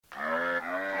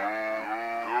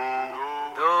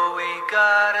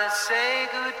Gotta say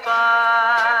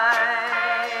goodbye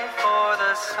for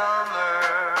the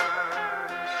summer.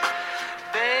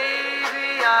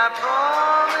 Baby, I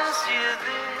promise you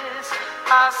this.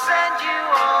 I'll send you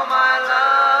all my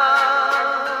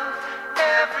love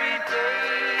every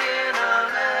day in a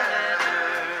letter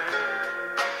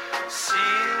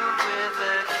sealed with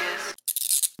a kiss.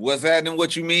 What's happening?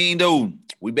 What you mean, though?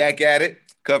 We back at it.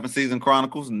 Cuffing Season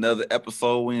Chronicles, another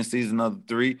episode. We in season number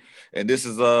 3. And this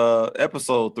is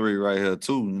episode 3 right here,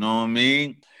 too. You know what I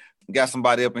mean? Got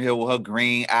somebody up in here with her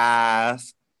green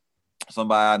eyes.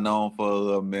 Somebody I known for a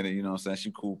little minute, you know what I'm saying?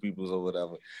 She cool peoples or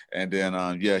whatever. And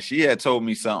then she had told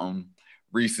me something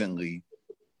recently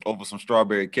over some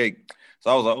strawberry cake.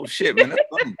 So I was like, oh shit, man, that's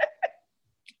funny.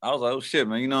 I was like, oh shit,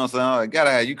 man, you know what I'm saying? I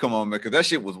gotta have you come on, man, because that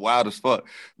shit was wild as fuck.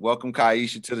 Welcome,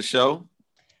 Kaisha, to the show.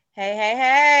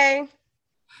 Hey.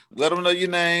 Let them know your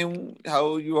name, how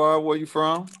old you are, where you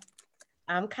from.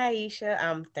 I'm Kaisha.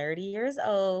 I'm 30 years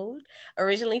old,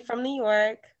 originally from New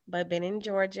York, but been in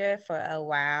Georgia for a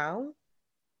while,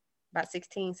 about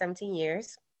 16, 17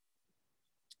 years.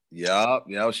 Yup.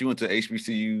 She went to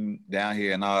HBCU down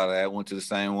here and all that. Went to the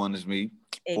same one as me.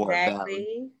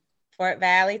 Exactly. Fort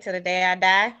Valley to the day I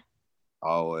die.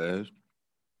 Always.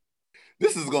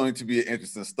 This is going to be an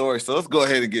interesting story, so let's go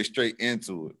ahead and get straight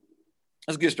into it.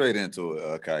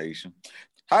 Kaisha.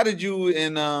 How did you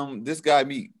and this guy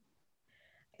meet?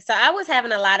 So I was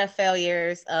having a lot of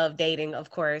failures of dating, of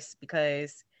course,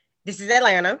 because this is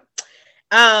Atlanta.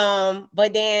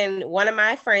 But then one of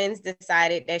my friends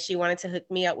decided that she wanted to hook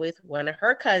me up with one of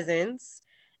her cousins,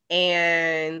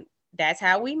 and that's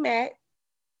how we met.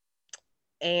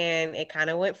 And it kind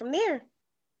of went from there.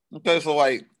 Okay, so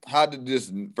like, how did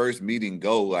this first meeting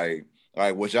go? Like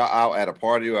was y'all out at a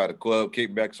party or at a club,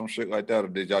 kickback, some shit like that, or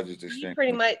did y'all just exchange?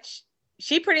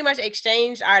 She pretty much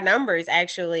exchanged our numbers,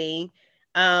 actually.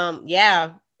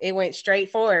 It went straight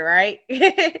forward, right?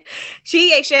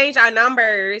 She exchanged our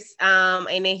numbers,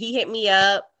 and then he hit me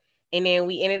up, and then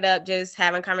we ended up just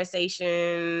having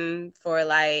conversation for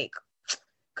like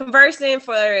conversing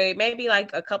for maybe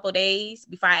like a couple days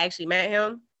before I actually met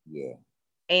him. Yeah.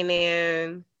 And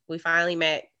then we finally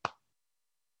met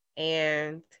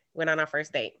and went on our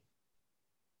first date.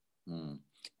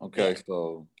 Okay, yeah.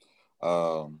 So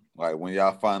like when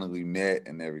y'all finally met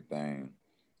and everything,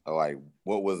 like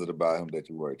what was it about him that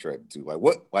you were attracted to?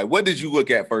 What did you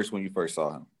look at first when you first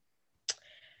saw him?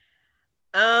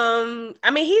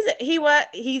 I mean,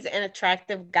 he's an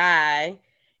attractive guy.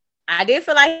 I did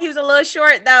feel like he was a little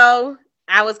short though.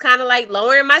 I was kind of like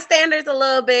lowering my standards a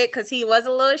little bit because he was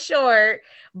a little short,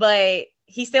 but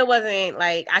he still wasn't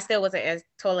like, I still wasn't as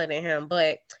taller than him.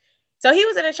 But so he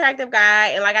was an attractive guy.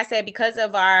 And like I said, because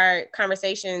of our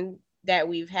conversation that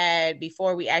we've had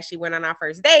before we actually went on our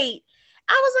first date,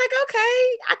 I was like,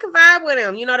 okay, I could vibe with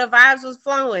him. You know, the vibes was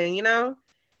flowing, you know?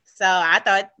 So I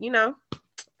thought,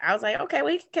 I was like, okay,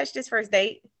 we can catch this first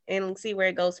date and see where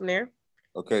it goes from there.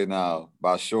 Okay, now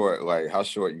by short, like how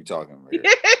short you talking, man?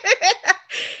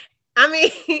 I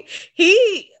mean,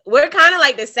 we're kind of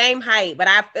like the same height, but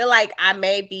I feel like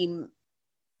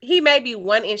he may be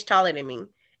 1 inch taller than me,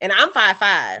 and I'm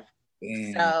 5'5".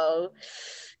 Damn. So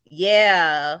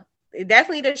yeah,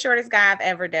 definitely the shortest guy I've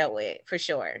ever dealt with, for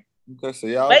sure. Okay, so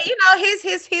y'all. But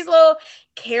his little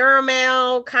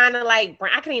caramel kind of like,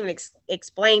 I can't even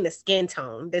explain the skin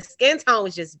tone. The skin tone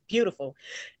was just beautiful.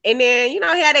 And then, he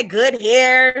had a good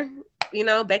hair,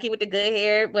 Becky with the good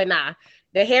hair, but nah,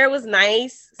 the hair was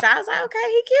nice. So I was like, okay,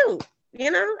 he cute.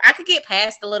 I could get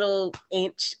past the little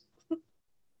inch.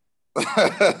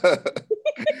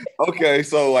 Okay,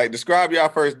 so like describe your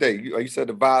first date. You said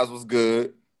the vibes was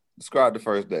good. Describe the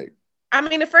first date. I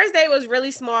mean, the first date was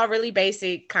really small, really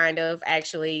basic, kind of,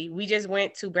 actually. We just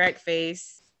went to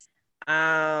breakfast.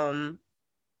 How'd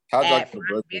y'all go to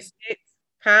breakfast?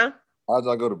 Huh? How'd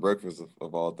y'all go to breakfast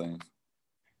of all things?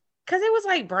 Because it was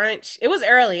like brunch. It was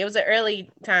early. It was an early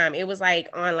time. It was like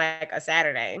on like a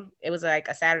Saturday. It was like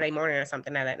a Saturday morning or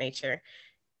something of that nature.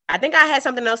 I think I had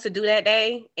something else to do that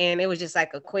day, and it was just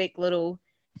like a quick little.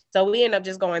 So we ended up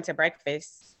just going to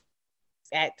breakfast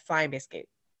at Flying Biscuit.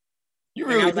 You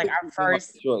really was like our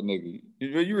first like short nigga.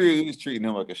 You really was treating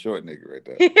him like a short nigga right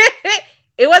there.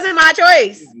 It wasn't my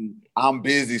choice. I'm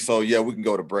busy, so yeah, we can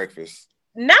go to breakfast.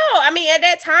 No, I mean, at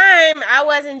that time, I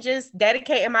wasn't just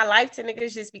dedicating my life to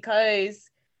niggas just because,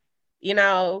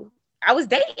 I was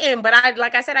dating. But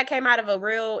like I said, I came out of a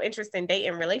real interest in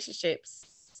dating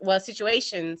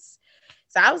situations.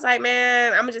 So I was like,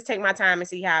 man, I'm gonna just take my time and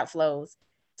see how it flows.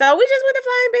 So we just went to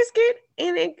Flying Biscuit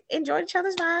and enjoyed each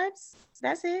other's vibes.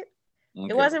 That's it. Okay.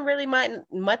 It wasn't really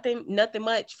nothing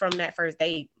much from that first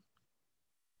date.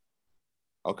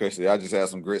 Okay, so y'all just had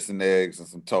some grits and eggs and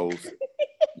some toast.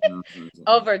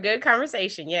 Over a good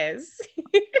conversation, yes.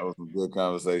 That was a good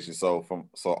conversation. So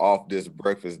off this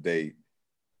breakfast date,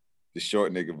 the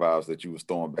short nigga vibes that you was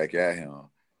throwing back at him.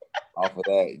 Off of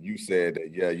that, you said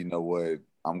that, yeah, you know what?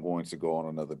 I'm going to go on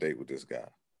another date with this guy.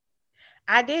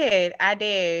 I did. I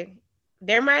did.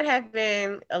 There might have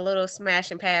been a little smash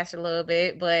and pass a little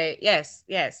bit, but yes,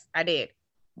 I did.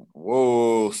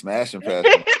 Whoa, smashing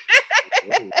passion.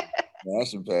 Whoa,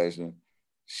 smashing passion.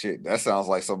 Shit, that sounds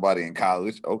like somebody in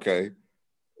college. Okay.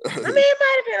 I mean, it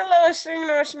might have been a little,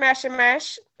 smash and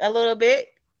mash a little bit.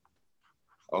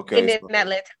 Okay. And then that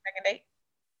led to the second date.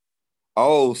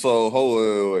 Oh, so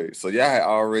wait. So y'all had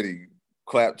already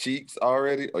clapped cheeks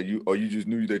already, or you just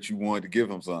knew that you wanted to give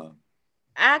him some?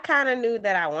 I kind of knew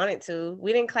that I wanted to.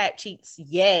 We didn't clap cheeks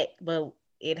yet, but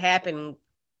it happened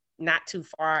not too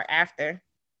far after.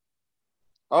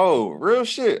 Oh, real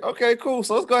shit. Okay, cool.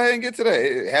 So let's go ahead and get to that.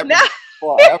 It happened No.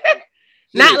 far after.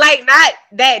 Not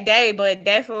that day, but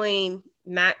definitely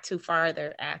not too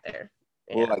farther after.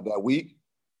 Yeah. Well, like that week?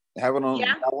 Having on.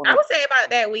 Yeah, I would say about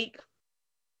that week.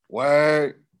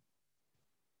 What?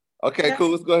 Okay, cool.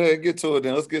 Let's go ahead and get to it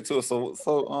then. Let's get to it.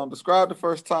 So describe the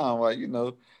first time. Like,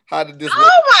 how did this?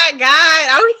 Oh my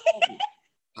God!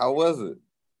 How was it?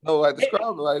 No, like describe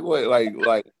it. Like what?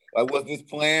 Like was this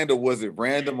planned or was it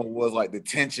random or was like the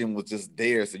tension was just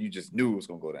there so you just knew it was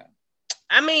gonna go down?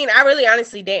 I mean, I really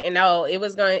honestly didn't know. It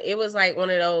was like one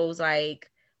of those like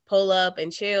pull up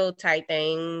and chill type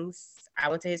things. I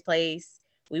went to his place.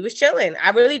 We was chilling.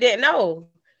 I really didn't know.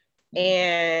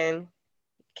 And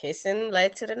kissing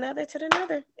led to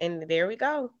another. And there we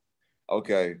go.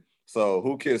 Okay. So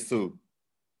who kissed who?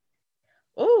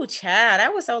 Oh, child,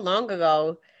 that was so long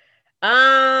ago.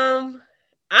 Honestly,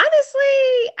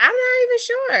 I'm not even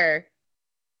sure.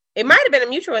 It might have been a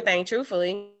mutual thing,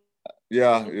 truthfully.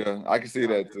 Yeah, I can see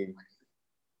that too.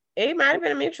 It might have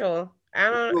been a mutual. I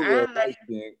don't know.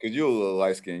 Because you're a little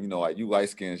light skin, like you light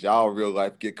skins, y'all real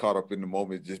life get caught up in the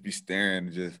moment, just be staring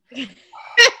and just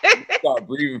start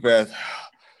breathing fast.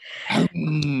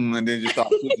 And then just start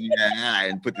putting your eye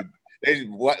and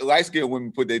light skinned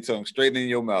women put their tongue straight in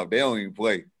your mouth. They don't even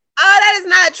play. Oh, that is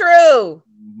not true.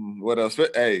 What else?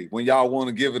 Hey, when y'all want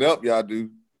to give it up, y'all do.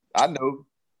 I know.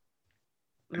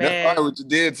 Man. That's probably what you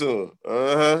did to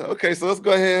her. Okay, so let's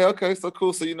go ahead. Okay, so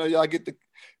cool. So y'all get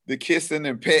the kissing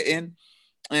and petting,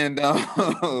 and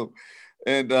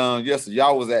yes,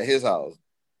 y'all was at his house.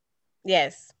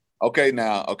 Yes. Okay,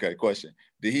 question.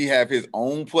 Did he have his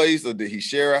own place or did he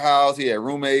share a house? He had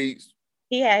roommates?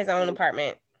 He had his own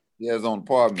apartment. He had his own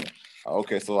apartment.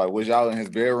 Okay, so like was y'all in his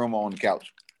bedroom or on the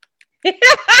couch?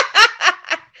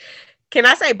 Can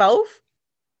I say both?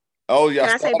 Oh, y'all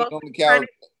started on the couch.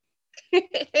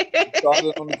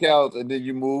 Started on the couch and then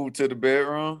you moved to the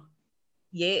bedroom?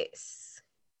 Yes.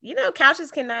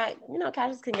 Couches can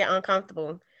get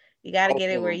uncomfortable. You got to get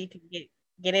it where you can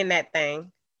get in that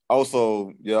thing.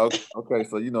 Also, yeah, okay.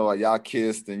 So like y'all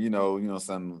kissed and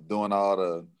some doing all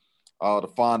the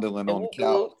fondling on the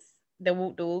couch. The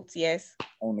whoop, yes.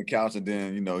 On the couch, and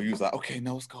then he was like, "Okay,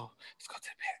 no, let's go to the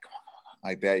bed. Come on,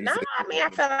 like that." I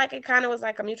felt like it kind of was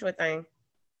like a mutual thing.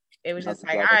 It was just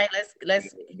like, all right,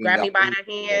 let's grab me by the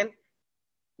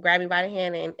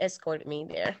hand, and escorted me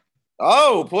there.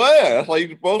 Oh, player, that's what you're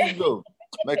supposed to do.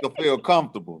 Make her feel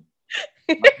comfortable.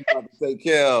 Like you got to take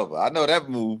care of her. I know that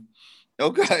move.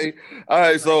 Okay. All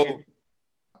right. So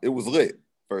it was lit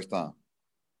first time.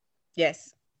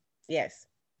 Yes.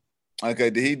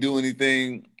 Okay. Did he do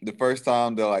anything the first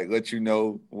time to like let you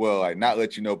know? Well, like not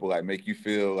let you know, but like make you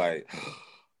feel like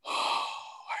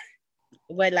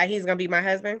what? Like he's gonna be my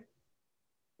husband?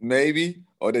 Maybe,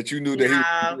 or that you knew that he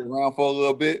was around for a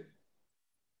little bit.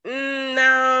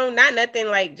 No, not nothing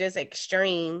like just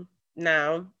extreme.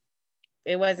 No,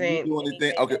 it wasn't. Did he do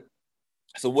anything? Okay.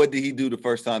 So what did he do the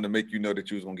first time to make you know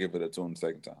that you was gonna give it up to him the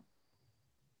second time?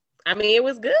 I mean, it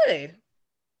was good.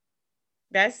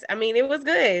 It was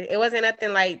good. It wasn't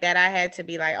nothing like that I had to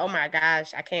be like, oh my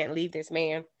gosh, I can't leave this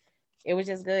man. It was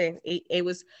just good. It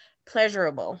was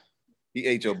pleasurable. He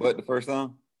ate your butt the first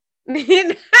time?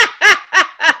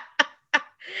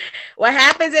 What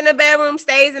happens in the bedroom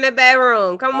stays in the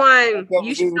bedroom. Come on.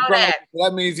 You should know that.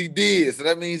 That means he did.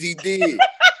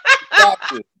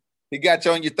 He got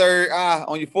you on your third eye,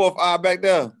 on your fourth eye back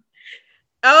there.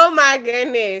 Oh my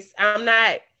goodness. I'm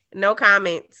not. No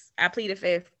comments. I plead the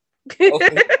fifth. Okay, he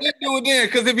didn't do it then,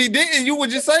 because if he didn't, you would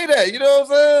just say that. You know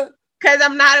what I'm saying? Because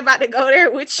I'm not about to go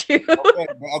there with you.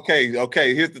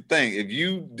 Okay. Here's the thing. If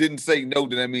you didn't say no,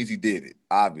 then that means he did it.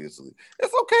 Obviously,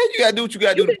 it's okay. You gotta do what you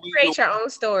gotta do. You can create your own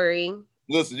story.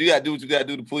 Listen, you gotta do what you gotta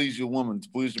do to please your woman, to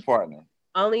please your partner.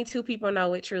 Only two people know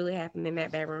what truly happened in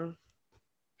that bedroom.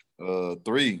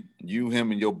 3, you,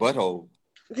 him, and your butthole.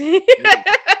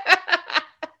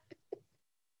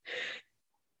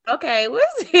 Okay,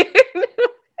 what's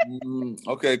it?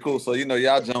 Okay, cool. So,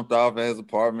 y'all jumped off at his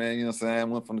apartment, you know what I'm saying?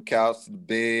 Went from the couch to the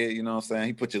bed, you know what I'm saying?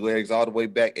 He put your legs all the way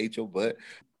back, ate your butt.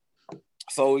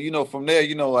 So, from there,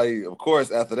 like, of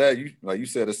course, after that, you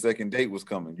said a second date was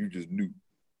coming. You just knew.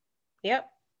 Yep.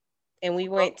 And we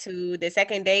went to the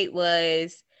second date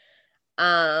was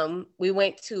we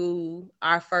went to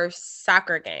our first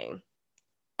soccer game.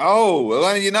 Oh,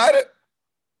 Atlanta United?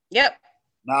 Yep.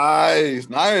 Nice.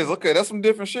 Okay, that's some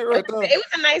different shit right there. It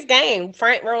was a nice game.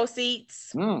 Front row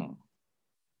seats.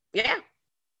 Yeah.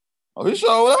 Oh, he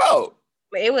showed out.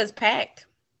 It was packed.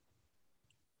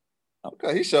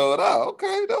 Okay, he showed out.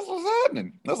 Okay, that's what's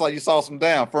happening. That's like you saw some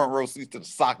damn front row seats to the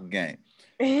soccer game.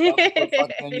 That's the first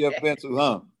soccer game you ever been to,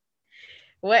 huh?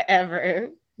 Whatever.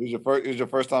 It was your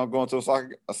first time going to a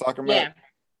soccer match?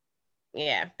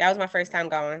 Yeah, that was my first time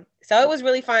going. So it was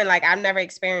really fun. Like, I've never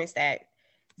experienced that.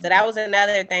 So that was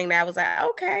another thing that I was like,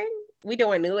 okay, we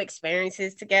doing new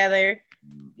experiences together.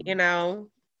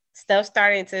 Stuff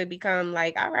starting to become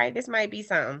like, all right, this might be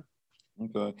something.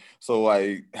 Okay. So,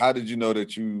 like, how did you know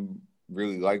that you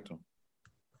really liked him?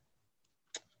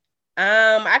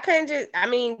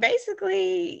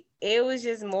 Basically, it was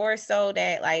just more so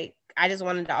that, like, I just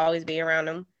wanted to always be around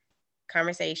him.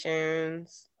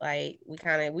 Conversations, like,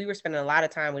 we were spending a lot of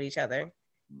time with each other.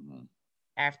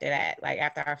 After that, like,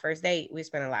 after our first date, we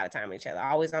spent a lot of time with each other,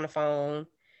 always on the phone.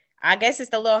 I guess it's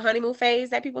the little honeymoon phase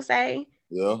that people say.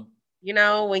 Yeah.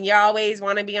 When you always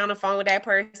want to be on the phone with that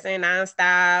person,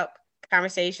 nonstop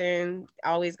conversation,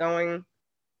 always going.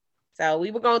 So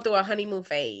we were going through a honeymoon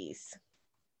phase.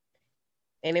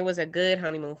 And it was a good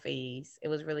honeymoon phase. It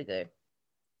was really good.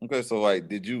 Okay, so, like,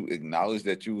 did you acknowledge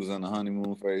that you was in the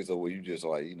honeymoon phase, or were you just,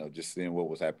 like, just seeing what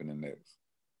was happening next?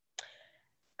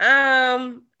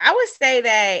 I would say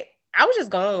that I was just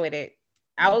going with it.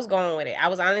 I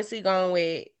was honestly going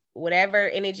with whatever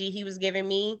energy he was giving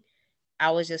me. I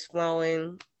was just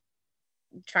flowing,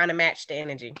 trying to match the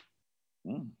energy.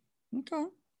 Okay.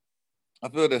 I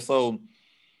feel that. So,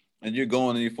 and you're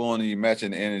going and you're flowing and you're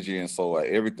matching the energy, and so, like,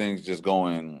 everything's just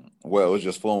going well. It's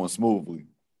just flowing smoothly.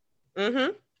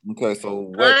 Okay, so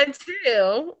what?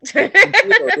 Until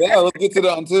yeah, let's get to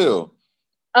the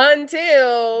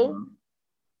until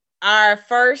our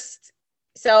first.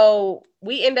 So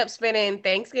we end up spending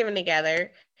Thanksgiving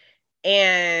together,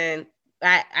 and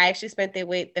I actually spent it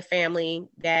with the family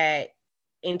that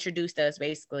introduced us,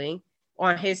 basically,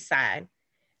 on his side.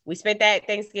 We spent that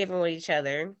Thanksgiving with each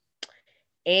other.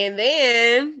 And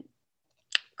then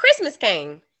Christmas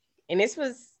came. And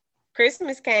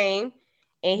Christmas came,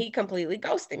 and he completely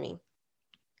ghosted me.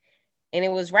 And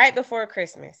it was right before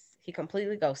Christmas. He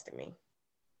completely ghosted me.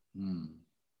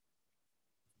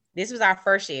 This was our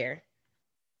first year.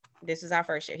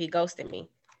 He ghosted me.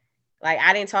 Like,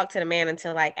 I didn't talk to the man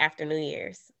until, like, after New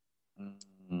Year's.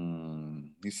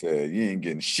 He said, you ain't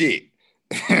getting shit.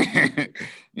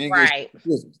 Right.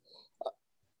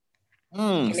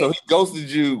 So he ghosted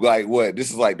you, like, what?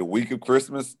 This is like the week of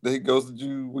Christmas that he ghosted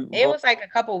you? It was like a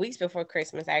couple weeks before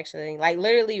Christmas, actually. Like,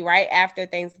 literally right after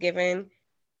Thanksgiving.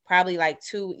 Probably like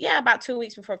about 2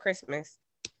 weeks before Christmas.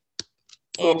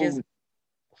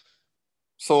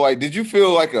 So, like, did you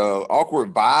feel like a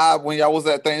awkward vibe when y'all was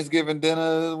at Thanksgiving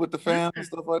dinner with the fam and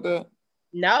stuff like that?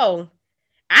 No.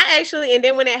 And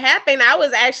then when it happened, I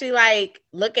was actually, like,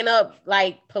 looking up,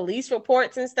 like, police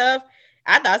reports and stuff.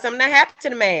 I thought something that happened to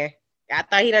the man. I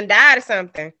thought he done died or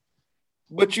something.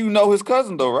 But you know his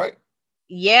cousin, though, right?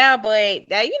 Yeah, but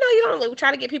that, you don't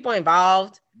try to get people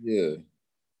involved. Yeah.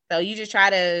 So you just try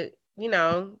to,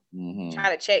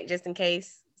 try to check just in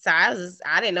case. So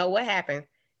I didn't know what happened.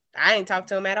 I didn't talk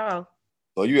to him at all.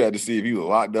 So you had to see if he was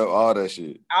locked up, all that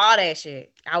shit. All that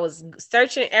shit. I was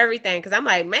searching everything because I'm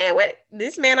like, man, what?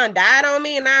 This man done died on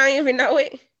me and I don't even know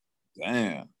it.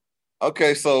 Damn.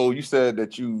 Okay, so you said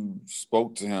that you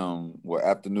spoke to him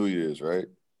after New Year's, right?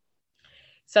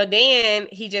 So then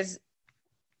he just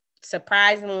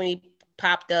surprisingly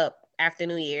popped up after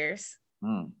New Year's,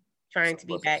 trying to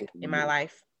be back in my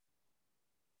life.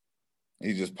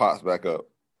 He just pops back up.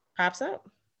 Pops up.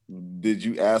 Did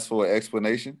you ask for an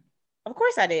explanation? Of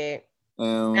course I did.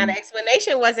 Now the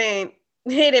explanation it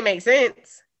didn't make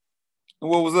sense.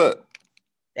 What was that?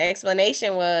 The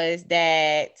explanation was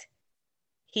that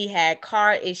he had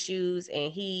car issues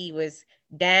and he was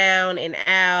down and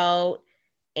out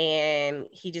and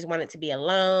he just wanted to be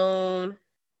alone.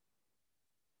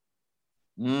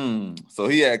 So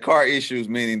he had car issues,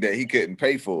 meaning that he couldn't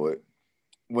pay for it.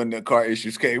 when the car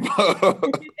issues came up.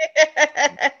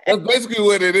 That's basically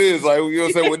what it is. Like, you know what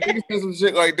I'm saying? When niggas say some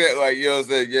shit like that, like, you know what I'm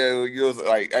saying? Yeah, you know,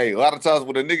 like, hey, a lot of times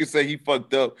when a nigga say he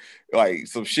fucked up, like,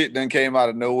 some shit then came out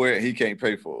of nowhere and he can't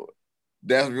pay for it.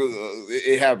 That's real.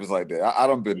 It happens like that. I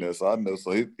don't been there, so I know.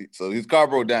 So his car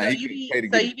broke down. So He you can't be pay to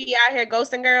so get you it. be out here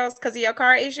ghosting girls because of your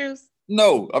car issues?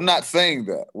 No, I'm not saying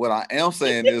that. What I am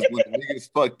saying is when the nigga's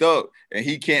fucked up and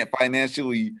he can't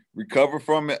financially recover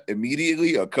from it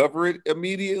immediately or cover it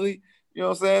immediately, you know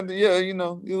what I'm saying? Yeah, you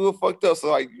know, you a little fucked up.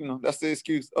 So like, you know, that's the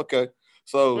excuse. Okay.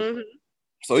 So Mhm.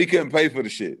 so he couldn't pay for the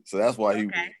shit. So that's why he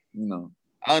was, Okay. you know,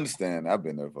 I understand. I've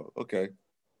been there for okay.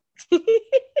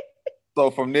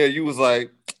 So from there you was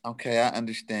like, okay, I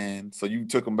understand. So you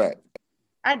took him back.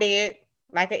 I did,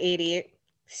 like an idiot.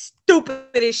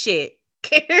 Stupid as shit.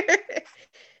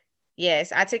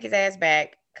 Yes, I took his ass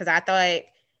back because I thought,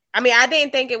 I mean, I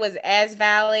didn't think it was as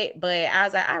valid, but I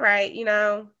was like, all right, you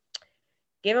know,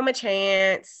 give him a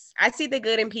chance. I see the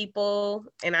good in people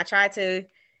and I try to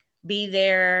be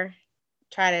there,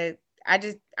 I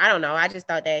don't know. I just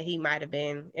thought that it might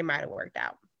have worked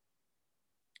out.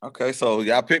 Okay, so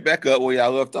y'all picked back up where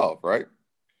y'all left off, right?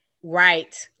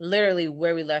 Right. Literally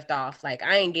where we left off. Like,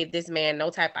 I ain't give this man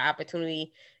no type of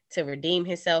opportunity to redeem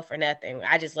himself or nothing.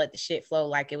 I just let the shit flow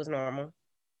like it was normal.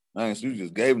 Man, so you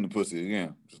just gave him the pussy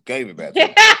again. Just gave it back to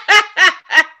him.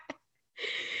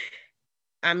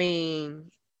 I mean,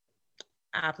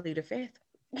 I plead the fifth.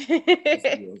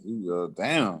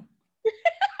 Damn.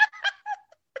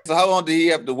 So how long did he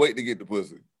have to wait to get the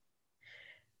pussy?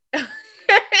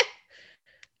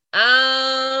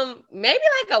 Maybe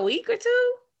like a week or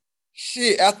two.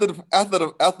 Shit, after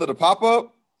the pop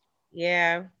up?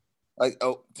 Yeah. Like,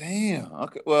 oh damn.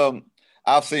 Okay. Well,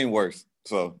 I've seen worse.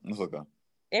 So let's look on.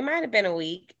 It might have been a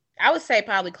week. I would say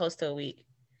probably close to a week.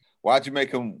 Why'd you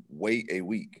make him wait a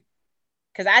week?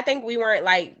 Because I think we weren't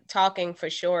like talking for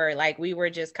sure. Like we were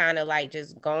just kind of like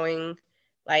just going.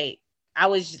 Like I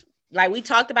was like we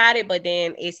talked about it, but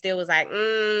then it still was like,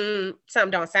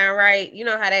 something don't sound right. You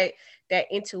know how that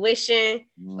intuition,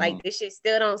 like this shit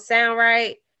still don't sound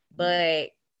right.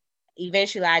 But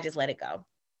eventually I just let it go.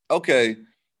 Okay.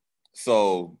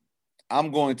 So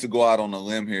I'm going to go out on a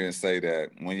limb here and say that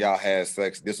when y'all had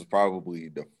sex, this was probably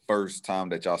the first time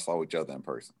that y'all saw each other in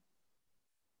person.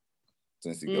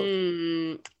 Since he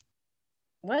goes.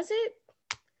 Was it?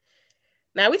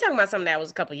 Now we talking about something that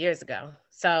was a couple years ago.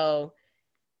 So,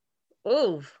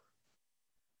 oof.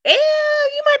 Yeah,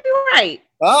 you might be right.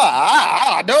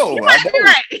 I know. You might be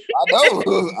right.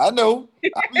 I know.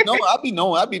 I be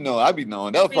knowing.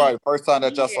 That was probably the first time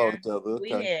that y'all saw each other.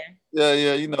 Okay.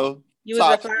 Yeah, you know. You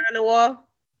was a fly on the wall?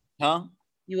 Huh?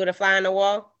 You would have fly on the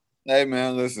wall? Hey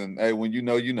man, listen. Hey, when you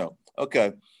know, you know.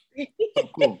 Okay. So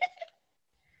cool.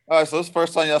 All right, so it's the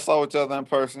first time y'all saw each other in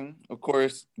person. Of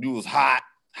course, you was hot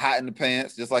in the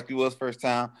pants, just like you was first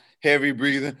time. Heavy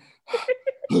breathing.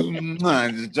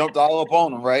 Just jumped all up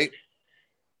on him, right?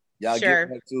 Y'all get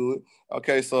back to it.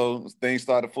 Okay, so things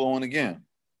started flowing again.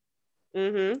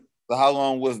 Mm-hmm. So how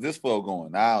long was this flow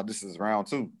going? Now this is round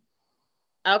 2.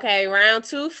 Okay, round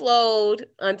 2 flowed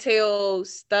until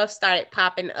stuff started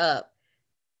popping up.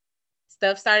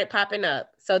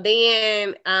 So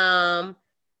then I'm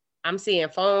seeing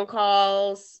phone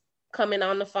calls coming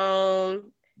on the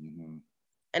phone. Mm-hmm.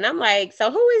 And I'm like,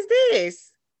 so who is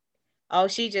this? Oh,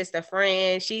 she's just a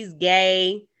friend. She's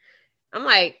gay. I'm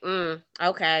like,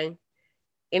 okay.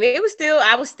 And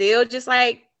I was still just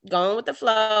like going with the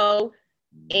flow.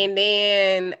 And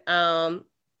then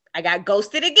I got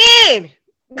ghosted again.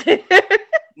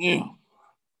 Yeah.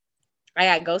 I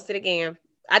got ghosted again.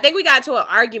 I think we got to an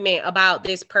argument about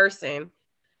this person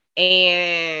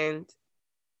and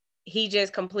he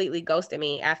just completely ghosted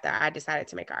me after I decided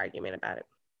to make an argument about it.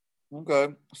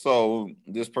 Okay. So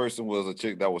this person was a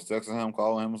chick that was texting him,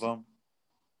 calling him or something?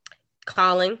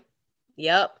 Calling.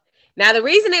 Yep. Now, the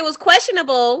reason it was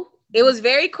questionable, it was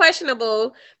very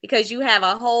questionable because you have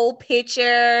a whole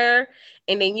picture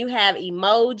and then you have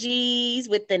emojis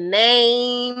with the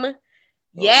name. Oh,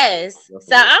 yes. Definitely.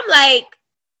 So I'm like,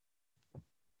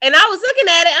 and I was looking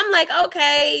at it. I'm like,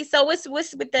 okay, so what's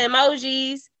with the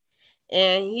emojis?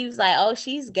 And he was like, oh,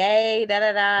 she's gay. Da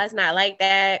da da. It's not like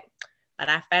that. But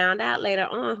I found out later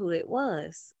on who it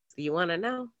was. Do you want to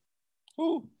know?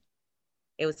 Who?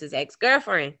 It was his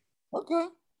ex-girlfriend. Okay.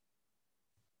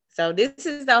 So this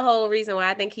is the whole reason why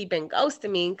I think he been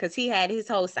ghosting me, because he had his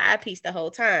whole side piece the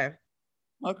whole time.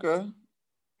 Okay.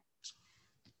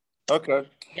 Yep. Right,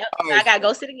 so I got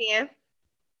ghosted again.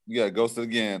 You got ghosted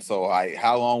again. So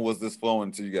how long was this flowing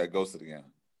until you got ghosted again?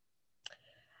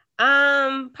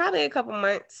 Probably a couple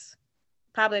months.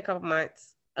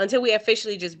 Until we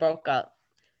officially just broke up.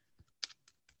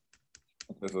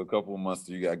 There's a couple of months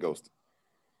till you got ghosted.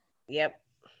 Yep.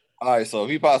 All right, so if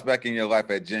he pops back in your life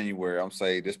at January, I'm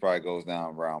saying this probably goes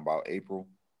down around about April.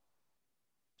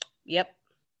 Yep.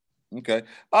 Okay.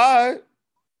 All right.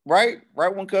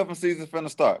 Right when cuffing season's finna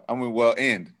start. I mean, well,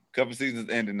 end. Cuffing season's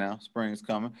ending now. Spring's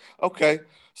coming. Okay.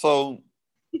 So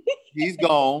he's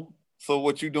gone. So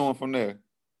what you doing from there?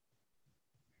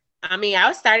 I mean,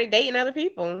 I started dating other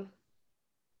people.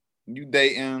 You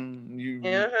dating, you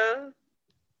Uh-huh.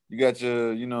 you got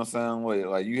your, you know what I'm saying? Wait,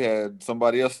 like you had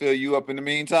somebody else fill you up in the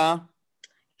meantime?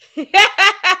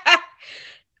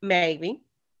 Maybe.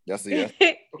 That's a yes.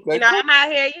 Okay, Okay, cool. I'm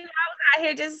out here, I was out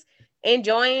here just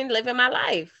enjoying living my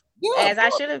life. Yeah, as I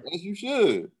should have. As you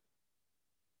should.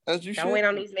 Don't wait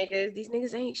on these niggas. These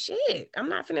niggas ain't shit. I'm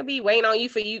not finna be waiting on you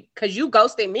because you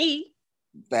ghosted me.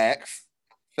 Facts.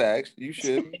 You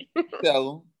should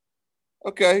tell him.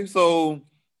 Okay, so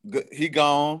he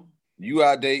gone. You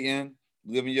out dating,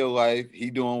 living your life. He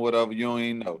doing whatever you don't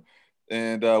even know.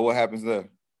 And what happens there?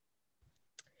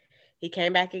 He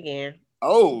came back again.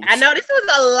 Oh, I know this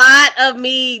was a lot of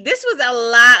me. This was a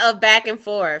lot of back and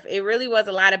forth. It really was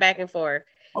a lot of back and forth.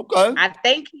 Okay. I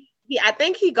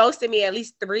think he ghosted me at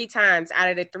least 3 times out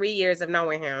of the 3 years of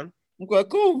knowing him. Okay,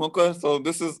 cool. Okay, so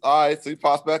this is all right. So he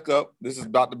pops back up. This is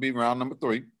about to be round number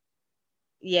 3.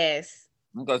 Yes.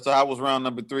 Okay, so how was round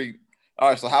number 3? All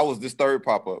right, so how was this third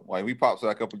pop up? Like we pops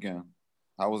back up again.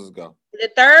 How was it go? The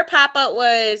third pop up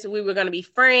was we were gonna be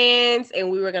friends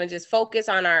and we were gonna just focus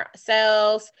on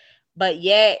ourselves, but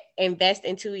yet invest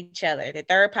into each other. The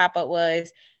third pop up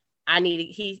was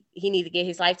he needs to get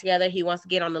his life together. He wants to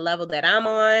get on the level that I'm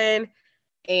on,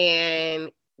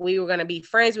 and we were gonna be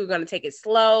friends. We were gonna take it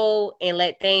slow and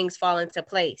let things fall into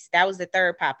place. That was the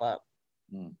third pop up.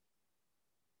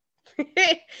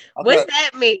 What's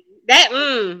that mean?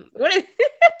 What is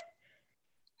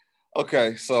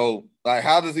Okay, so like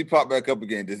how does he pop back up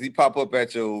again? Does he pop up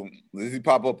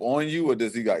on you, or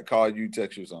does he like call you,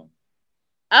 text you something?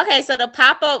 Okay, so the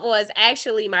pop-up was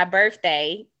actually my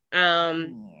birthday.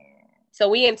 So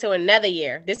we into another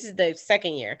year. This is the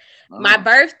second year. My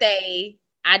birthday,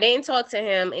 I didn't talk to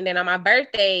him, and then on my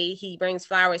birthday, he brings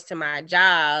flowers to my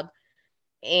job,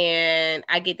 and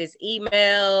I get this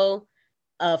email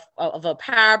of a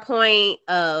PowerPoint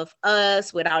of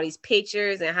us with all these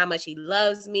pictures and how much he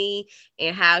loves me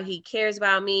and how he cares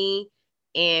about me.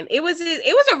 And it was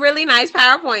a really nice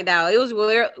PowerPoint though. It was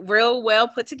real well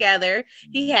put together.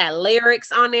 He had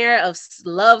lyrics on there of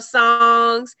love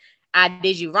songs. I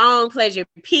Did You Wrong, Pleasure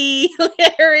P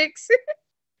lyrics.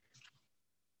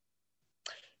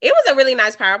 It was a really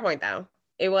nice PowerPoint though.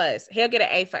 It was. He'll get an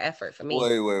A for effort for me.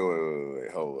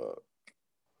 Wait. Hold up.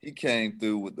 He came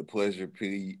through with the Pleasure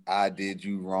P. I Did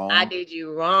You Wrong. I Did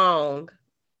You Wrong.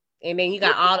 And then you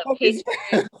got all the pictures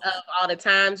of all the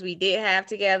times we did have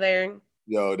together.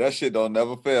 Yo, that shit don't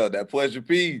never fail. That Pleasure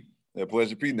P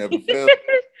never fails.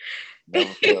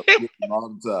 Never fails. All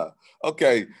the time.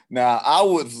 Okay, now I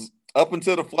was up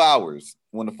until the flowers.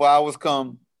 When the flowers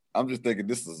come, I'm just thinking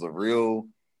this is a real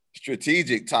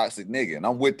strategic toxic nigga, and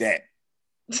I'm with that.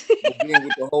 Being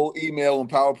with the whole email and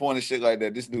PowerPoint and shit like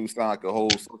that, this dude sound like a whole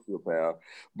sociopath.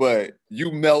 But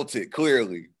you melted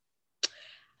clearly.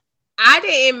 I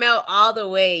didn't melt all the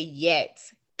way yet,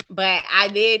 but I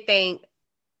did think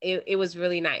it was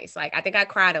really nice. Like I think I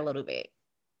cried a little bit.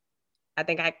 I'm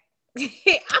an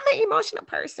emotional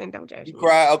person. Don't judge me. You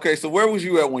cried? Okay, so where was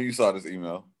you at when you saw this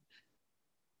email?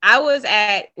 I was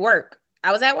at work.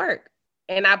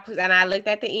 And I looked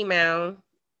at the email.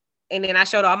 And then I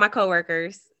showed all my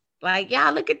coworkers, like,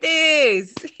 y'all, look at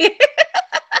this.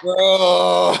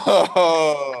 Bro,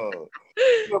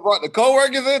 you brought the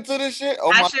coworkers into this shit?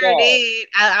 Oh, I my sure God. did.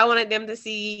 I wanted them to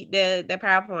see the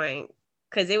PowerPoint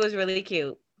because it was really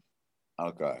cute.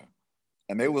 Okay.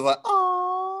 And they was like,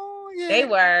 oh, yeah.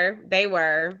 They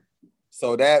were.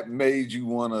 So that made you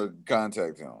want to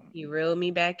contact him. You reeled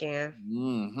me back in.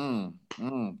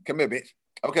 Come here, bitch.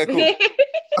 Okay, cool.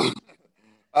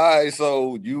 All right,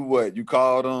 so you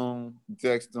called him, you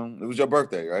texted him. It was your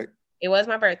birthday, right? It was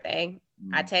my birthday.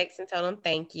 I texted and told him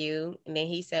thank you. And then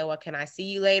he said, well, can I see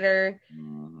you later?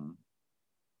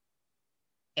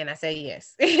 And I said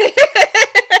yes. And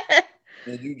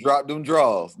you dropped them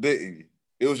draws, didn't you?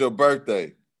 It was your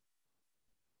birthday.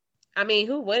 I mean,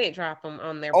 who wouldn't drop them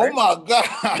on their birthday? Oh, my God.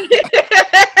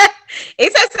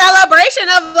 It's a celebration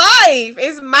of life.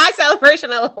 It's my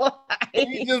celebration of life.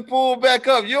 You just pulled back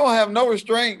up. You don't have no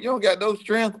restraint. You don't got no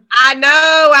strength. I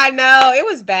know. It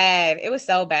was bad. It was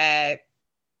so bad.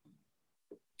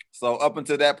 So up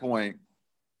until that point,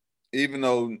 even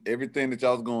though everything that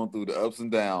y'all was going through, the ups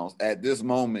and downs, at this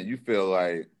moment, you feel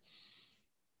like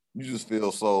you just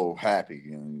feel so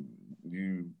happy and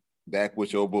You back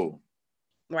with your boo.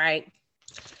 Right.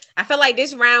 I feel like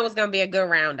this round was gonna be a good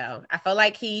round though. I feel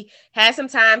like he had some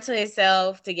time to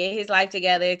himself to get his life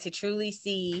together to truly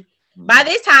see. By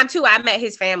this time too, I met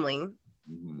his family.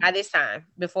 By this time,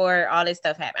 before all this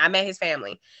stuff happened, I met his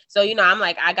family. So I'm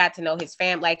like, I got to know his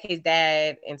family, like his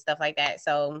dad and stuff like that.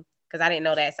 So because I didn't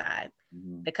know that side.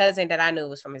 The cousin that I knew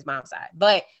was from his mom's side.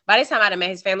 But by this time, I done met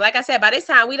his family. Like I said, by this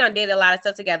time we done did a lot of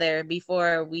stuff together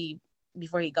before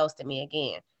he ghosted me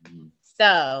again.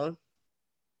 So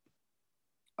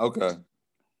okay.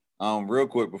 Real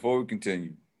quick before we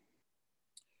continue,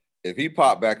 if he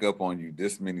popped back up on you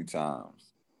this many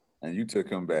times and you took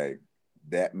him back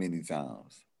that many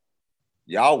times,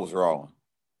 y'all was wrong.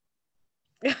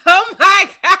 Oh my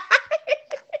God.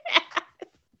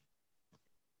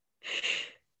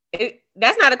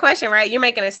 That's not a question, right? You're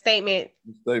making a statement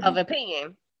of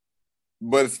opinion.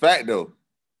 But it's fact though.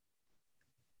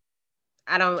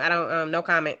 I don't no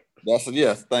comment. That's a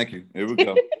yes, thank you. Here we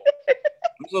go.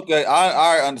 It's okay.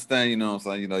 I understand, you know what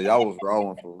I'm saying? Y'all was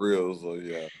wrong for real, so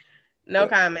yeah. No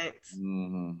comments.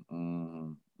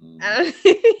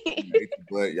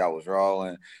 But y'all was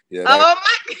wrong. Yeah. Oh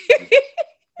my.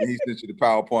 He sent you the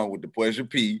PowerPoint with the Pleasure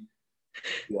P.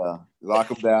 Yeah, lock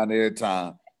them down every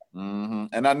time.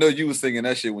 And I know you was singing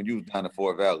that shit when you was down at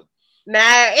Fort Valley. Nah,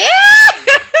 yeah.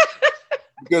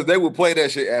 Because they would play that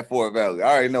shit at Fort Valley.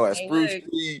 I already know at Spruce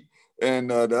Street and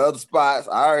the other spots.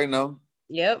 I already know.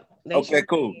 Yep. Okay,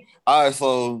 cool. All right,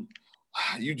 so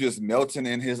you just melting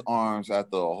in his arms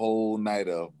after a whole night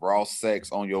of raw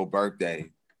sex on your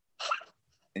birthday.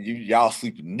 And y'all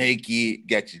sleeping naked,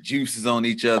 got your juices on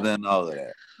each other and all of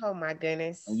that. Oh my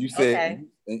goodness. And you said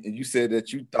and you said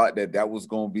that you thought that was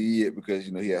gonna be it because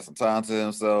he had some time to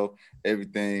himself,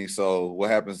 everything. So what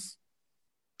happens?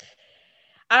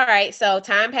 All right, so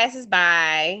time passes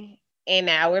by, and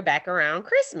now we're back around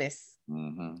Christmas.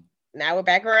 Now we're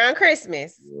back around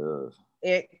Christmas.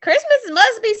 Yes. Christmas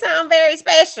must be something very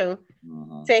special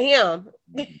to him.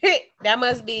 That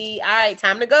must be all right.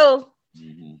 Time to go.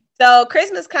 So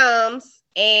Christmas comes,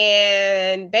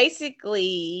 and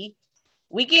basically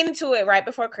we get into it right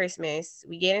before Christmas.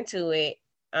 We get into it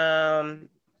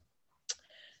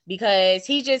because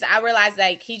I realized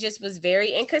like he just was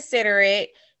very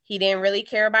inconsiderate. He didn't really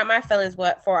care about my feelings,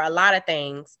 but for a lot of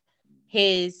things,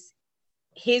 his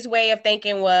way of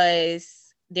thinking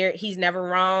was he's never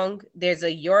wrong. There's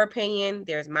your opinion,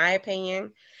 there's my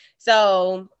opinion.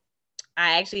 So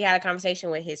I actually had a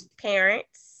conversation with his parents.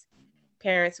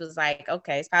 Parents was like,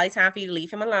 okay, it's probably time for you to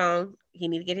leave him alone. He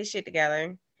need to get his shit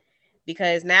together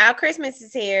because now Christmas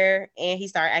is here and he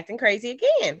started acting crazy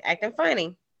again, acting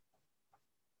funny.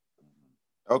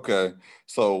 Okay,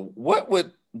 so what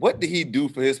did he do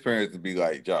for his parents to be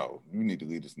like, yo, you need to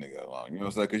leave this nigga alone? You know what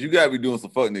I'm saying? Because you gotta be doing some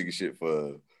fuck nigga shit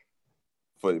for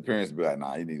the parents to be like,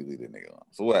 nah, you need to leave that nigga alone.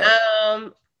 So what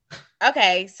happened?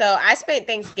 Okay, so I spent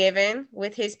Thanksgiving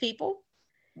with his people.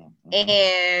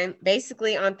 And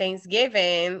basically on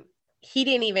Thanksgiving, he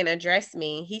didn't even address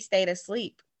me. He stayed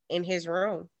asleep in his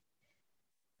room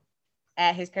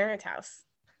at his parents' house.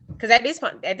 Because at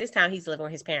this time, he's living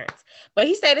with his parents. But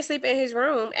he stayed asleep in his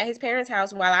room at his parents'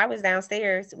 house while I was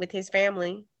downstairs with his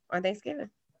family on Thanksgiving.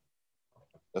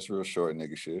 That's real short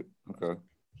nigga shit. Okay.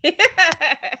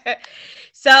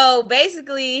 So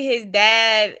basically, his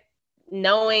dad,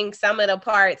 knowing some of the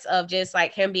parts of just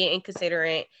like him being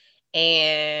inconsiderate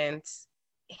and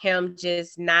him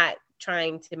just not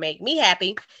trying to make me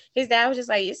happy, his dad was just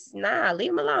like, nah,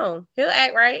 leave him alone. He'll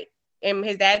act right. And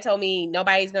his dad told me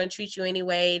nobody's going to treat you any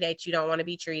way that you don't want to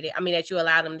be treated. I mean, that you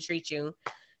allow them to treat you.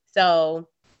 So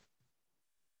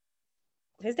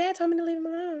his dad told me to leave him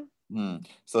alone.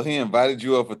 So he invited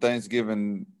you up for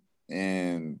Thanksgiving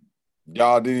and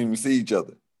y'all didn't even see each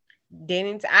other.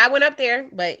 I went up there,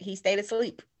 but he stayed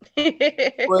asleep.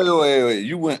 Wait.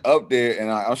 You went up there and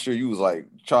I'm sure you was like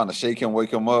trying to shake him,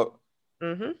 wake him up.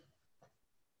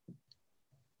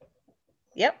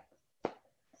 Yep.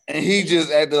 And he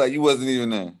just acted like you wasn't even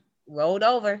there. Rolled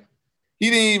over. He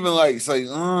didn't even like say,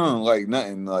 like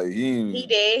nothing. Like he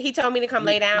did. He told me to come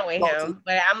lay down with him.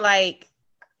 But I'm like,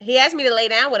 he asked me to lay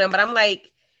down with him, but I'm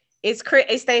like, it's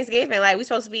Thanksgiving. Like, we're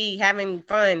supposed to be having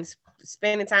fun,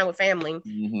 spending time with family.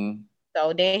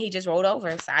 So then he just rolled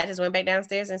over. So I just went back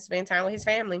downstairs and spent time with his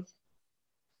family.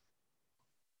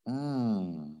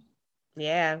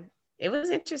 Yeah. It was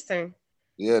interesting.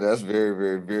 Yeah, that's very,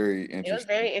 very, very interesting. It was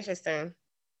very interesting.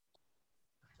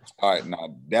 All right,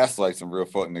 now that's like some real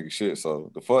fuck nigga shit.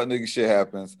 So the fuck nigga shit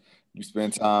happens. You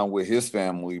spend time with his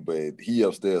family, but he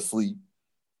upstairs asleep,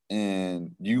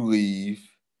 and you leave.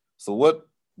 So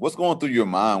what's going through your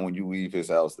mind when you leave his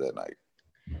house that night?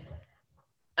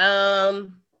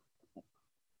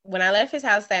 When I left his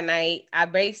house that night, I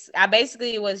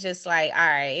basically was just like, all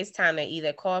right, it's time to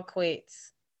either call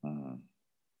quits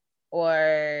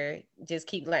or just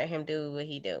keep letting him do what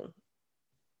he do.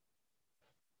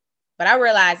 But I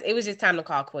realized it was just time to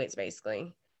call quits,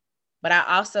 basically. But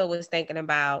I also was thinking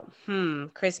about,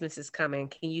 Christmas is coming.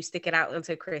 Can you stick it out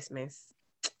until Christmas?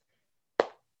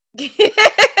 You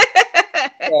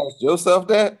asked yourself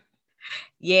that?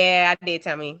 Yeah, I did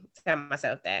tell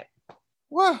myself that.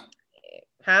 What?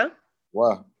 Huh?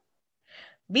 Why?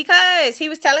 Because he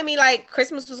was telling me like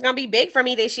Christmas was gonna be big for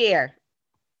me this year.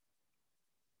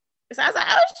 So I was like,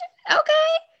 oh shit,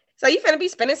 okay. So you finna be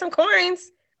spending some coins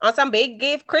on some big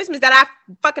gift Christmas that I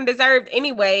fucking deserved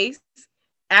anyways.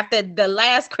 After the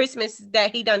last Christmas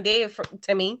that he done did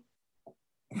to me,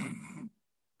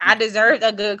 I deserved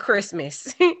a good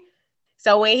Christmas.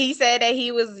 So when he said that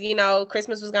he was,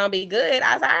 Christmas was gonna be good,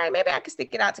 I was like, all right, maybe I could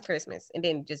stick it out to Christmas and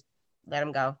then just let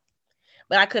him go.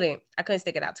 But I couldn't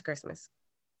stick it out to Christmas.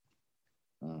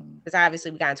 Because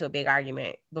obviously we got into a big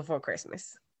argument before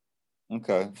Christmas.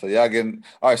 Okay. So y'all getting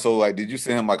all right. So like, did you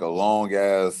send him like a long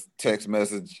ass text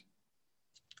message?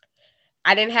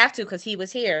 I didn't have to because he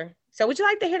was here. So would you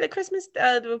like to hear the Christmas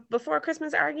before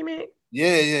Christmas argument?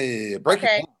 Yeah. Break it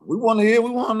down. We want to hear. We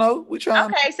want to know. We trying.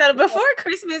 Okay, so the before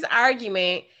Christmas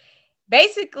argument,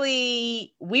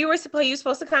 basically, he was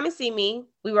supposed to come and see me.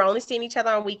 We were only seeing each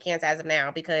other on weekends as of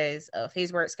now because of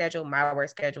his work schedule, my work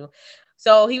schedule.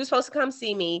 So he was supposed to come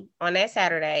see me on that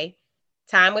Saturday.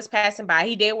 Time was passing by.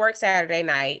 He did work Saturday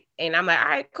night. And I'm like, all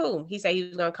right, cool. He said he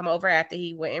was going to come over after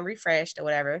he went and refreshed or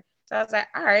whatever. So I was like,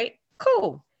 all right,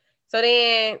 cool. So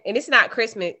then, and it's not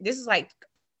Christmas. This is like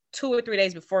 2 or 3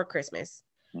 days before Christmas.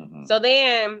 Mm-hmm. So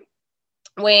then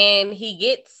when he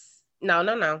gets, no.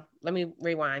 Let me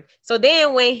rewind. So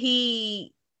then when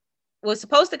he was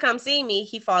supposed to come see me,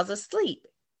 he falls asleep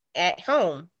at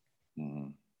home. Mm-hmm.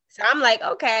 So I'm like,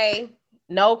 okay,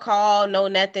 no call, no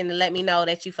nothing to let me know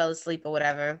that you fell asleep or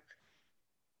whatever.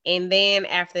 And then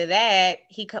after that,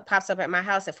 he pops up at my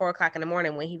house at 4:00 in the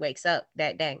morning when he wakes up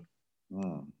that day.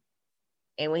 Mm.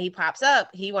 And when he pops up,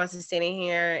 he wants to sit in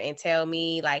here and tell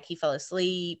me like he fell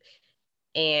asleep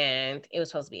and it was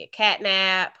supposed to be a cat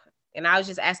nap. And I was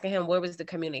just asking him, where was the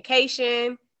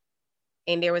communication?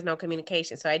 And there was no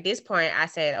communication. So at this point, I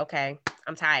said, okay,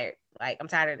 I'm tired. Like, I'm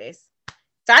tired of this.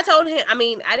 So I told him,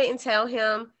 I didn't tell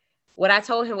him. What I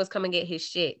told him was come and get his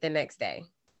shit the next day.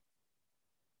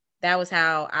 That was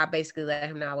how I basically let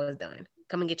him know I was done.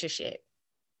 Come and get your shit.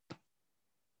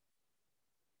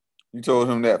 You told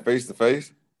him that face to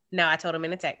face? No, I told him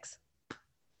in a text.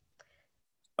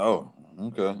 Oh,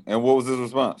 okay. And what was his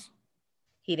response?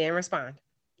 He didn't respond.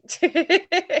 He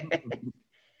didn't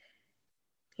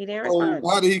respond.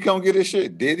 Why did he come get his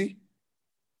shit? Did he?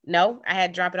 No, I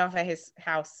had to drop it off at his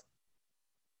house.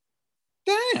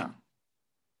 Damn.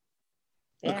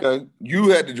 Yeah. Okay. You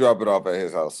had to drop it off at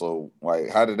his house. So, like,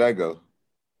 how did that go?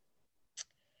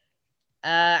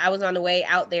 I was on the way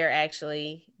out there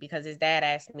actually because his dad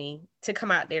asked me to come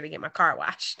out there to get my car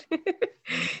washed.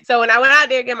 So when I went out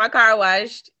there to get my car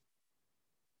washed,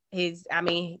 his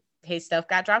stuff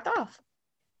got dropped off.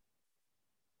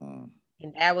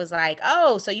 And Dad was like,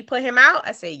 oh, so you put him out?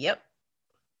 I said, yep.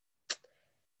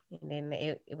 And then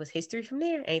it was history from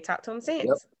there. I ain't talked to him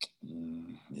since.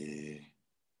 Yep.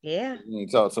 Yeah. You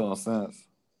ain't talked to him since?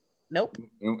 Nope.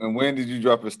 And when did you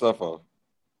drop his stuff off?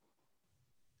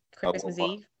 Christmas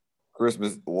Eve.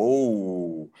 Christmas.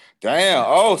 Whoa. Damn.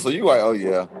 Oh, so you like, oh,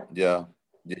 yeah.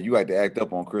 You like to act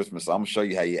up on Christmas. So I'm going to show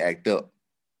you how you act up.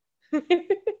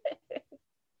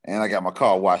 And I got my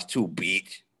car washed too,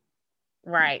 bitch.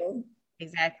 Right.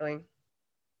 Exactly.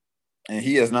 And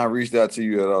he has not reached out to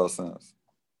you at all since?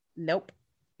 Nope.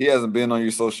 He hasn't been on your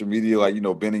social media, like,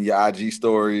 been in your IG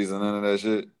stories and none of that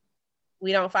shit?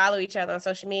 We don't follow each other on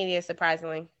social media,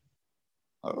 surprisingly.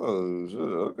 Oh,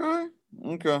 shit.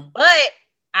 Okay. But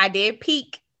I did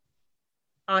peek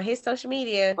on his social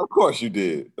media. Of course you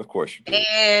did.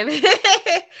 And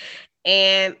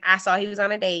and I saw he was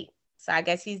on a date. So I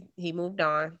guess he moved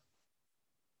on.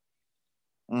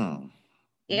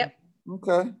 Yep.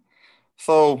 Okay.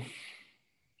 So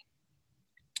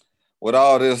with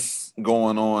all this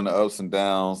going on, the ups and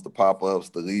downs, the pop-ups,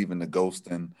 the leaving, the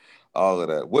ghosting, all of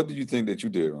that, what do you think that you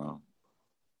did wrong?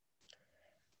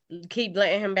 Keep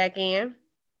letting him back in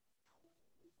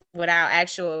without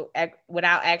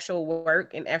actual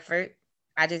work and effort.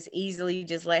 I just easily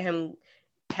just let him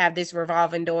have this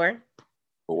revolving door.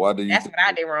 But why do you? That's what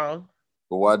I did wrong.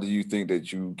 But why do you think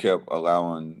that you kept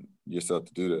allowing yourself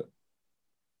to do that?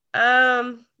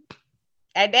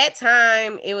 At that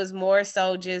time, it was more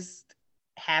so just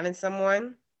having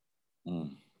someone.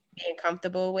 being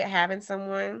comfortable with having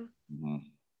someone. Mm-hmm.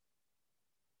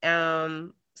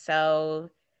 So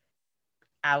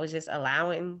I was just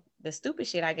allowing the stupid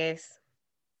shit, I guess.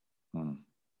 Mm-hmm.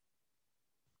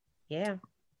 Yeah.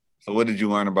 So what did you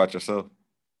learn about yourself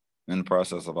in the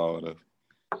process of all of this?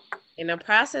 In the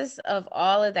process of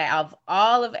all of that, of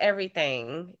all of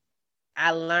everything,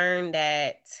 I learned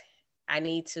that I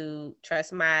need to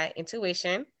trust my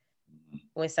intuition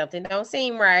when something don't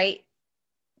seem right.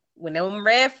 When them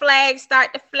red flags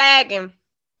start to flagging,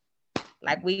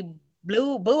 like we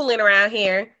blue booling around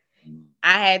here,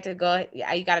 I had to go.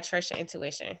 You gotta trust your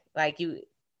intuition. Like you,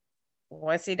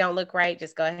 once it don't look right,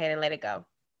 just go ahead and let it go.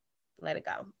 Let it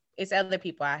go. It's other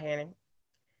people out here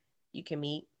you can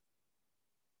meet,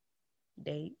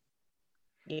 date,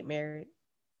 get married.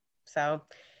 So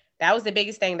that was the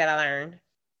biggest thing that I learned.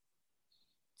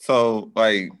 So,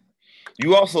 like,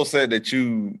 you also said that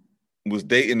you was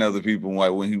dating other people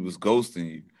like when he was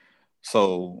ghosting you.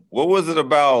 So, what was it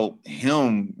about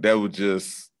him that would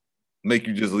just make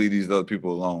you just leave these other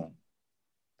people alone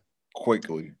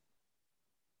quickly?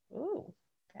 Ooh,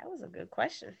 that was a good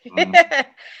question.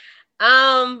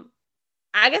 Mhm.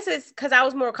 I guess it's because I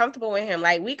was more comfortable with him.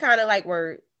 Like we kind of like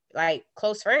were like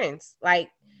close friends. Like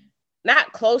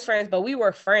not close friends, but we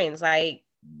were friends. Like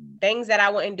things that I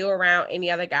wouldn't do around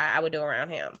any other guy, I would do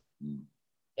around him.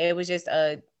 It was just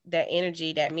the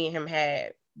energy that me and him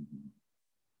had.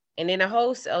 And then the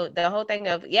whole thing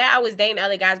of I was dating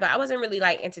other guys, but I wasn't really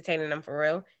like entertaining them for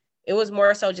real. It was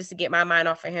more so just to get my mind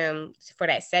off of him for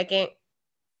that second.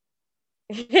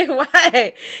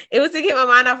 Why? It was to get my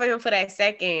mind off of him for that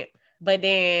second. But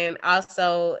then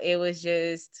also it was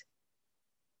just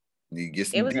You get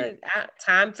it some was deep a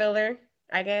time filler,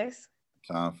 I guess.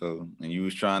 time, fella, and you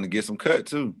was trying to get some cut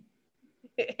too.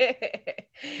 If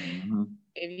Mm-hmm.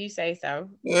 you say so.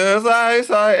 Yeah, it's all right. It's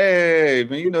all right. Hey,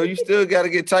 man, you still got to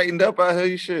get tightened up out here.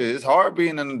 You should. It's hard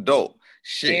being an adult.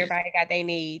 Shit. Everybody got their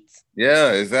needs.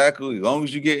 Yeah, exactly. As long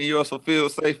as you getting yours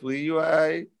fulfilled safely, you all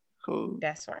right. Cool.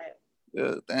 That's right.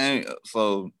 Yeah, dang.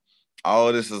 So all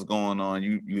of this is going on.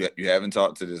 You haven't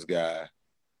talked to this guy,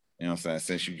 you know what I'm saying,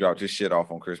 since you dropped his shit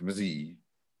off on Christmas Eve.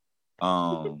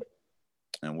 Um,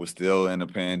 and we're still in a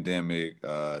pandemic.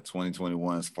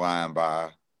 2021 is flying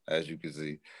by, as you can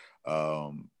see.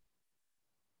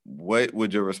 What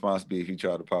would your response be if he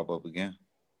tried to pop up again?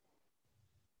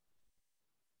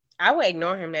 I would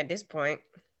ignore him at this point.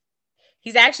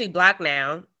 He's actually blocked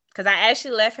now because I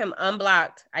actually left him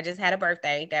unblocked. I just had a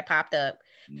birthday that popped up.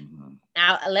 Mm-hmm.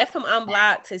 I left him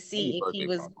unblocked to see if he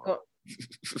was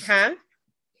huh?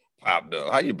 Popped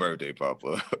up. How your birthday pop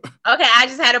up? Okay, I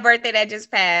just had a birthday that just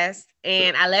passed,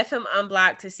 and I left him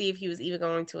unblocked to see if he was even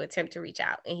going to attempt to reach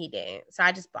out, and he didn't. So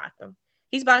I just blocked him.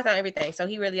 He's blocked on everything, so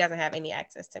he really doesn't have any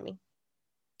access to me.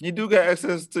 He do got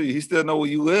access to you. He still know where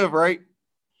you live, right?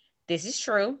 This is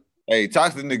true. Hey,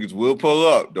 toxic niggas will pull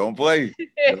up. Don't play.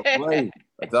 Don't play.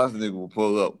 A toxic nigga will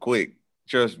pull up quick.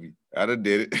 Trust me. I done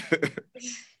did it.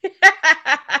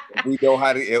 we know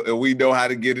how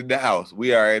to get in the house.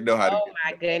 We already know how to. Oh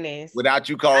my goodness! Without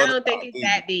you calling. I don't think it's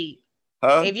that deep.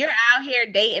 Huh? If you're out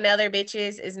here dating other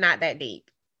bitches, it's not that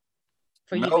deep.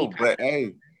 For you to be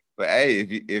but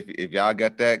if y'all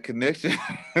got that connection,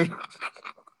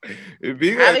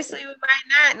 obviously we might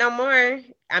not no more.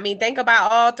 I mean, think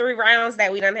about all 3 rounds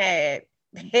that we done had.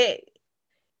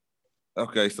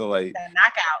 Okay, so like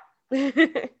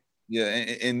knockout. Yeah,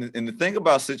 and the thing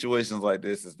about situations like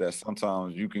this is that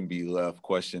sometimes you can be left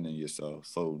questioning yourself.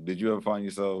 So did you ever find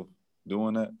yourself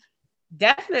doing that?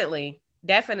 Definitely.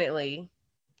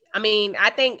 I mean,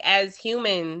 I think as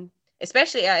human,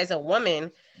 especially as a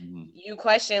woman, you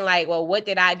question like, well, what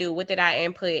did I do? What did I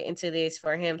input into this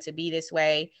for him to be this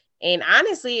way? And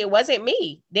honestly, it wasn't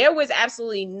me. There was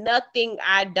absolutely nothing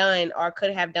I done or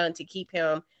could have done to keep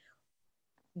him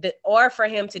or for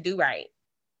him to do right.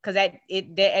 Because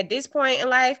at this point in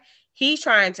life, he's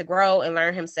trying to grow and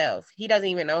learn himself. He doesn't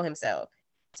even know himself.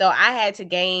 So I had to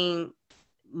gain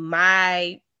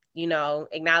my,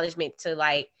 acknowledgement to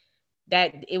like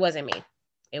that it wasn't me.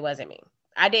 It wasn't me.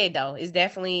 I did though. I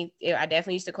definitely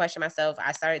used to question myself.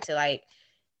 I started to like,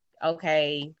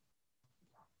 okay,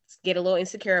 get a little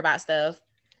insecure about stuff.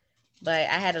 But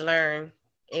I had to learn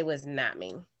it was not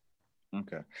me.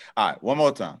 Okay. All right. One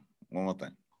more thing.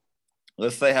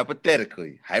 Let's say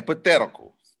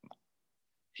hypothetical.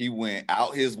 He went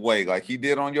out his way like he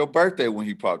did on your birthday when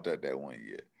he popped up that one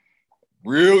year.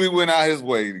 Really went out his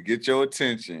way to get your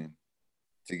attention,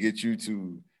 to get you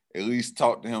to at least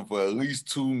talk to him for at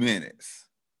least 2 minutes.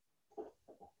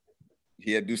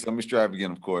 He had to do something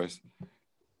extravagant, of course.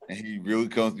 And he really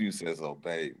comes to you and says, oh,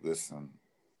 babe, listen,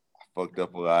 I fucked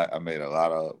up a lot. I made a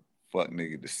lot of fuck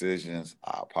nigga decisions.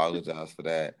 I apologize for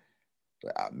that,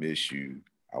 but I miss you.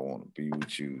 I want to be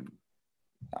with you.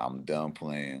 I'm done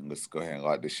playing. Let's go ahead and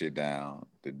lock this shit down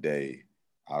today.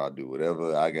 I'll do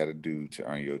whatever I got to do to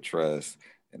earn your trust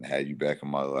and have you back in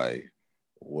my life.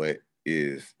 What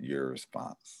is your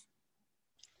response?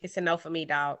 It's a no for me,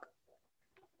 dog.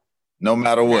 No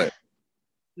matter what.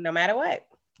 No matter what.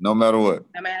 No matter what.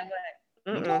 No matter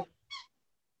what. Mm-mm.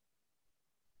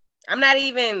 I'm not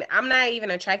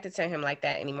even attracted to him like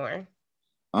that anymore.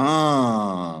 Yeah.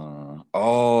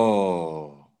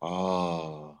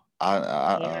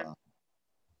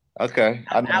 Okay.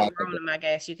 I've outgrown him, I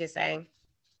guess you could say.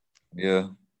 Yeah.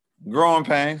 Growing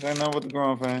pains. I know what the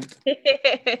growing pains.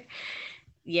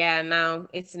 Yeah, no,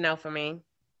 it's a no for me.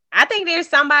 I think there's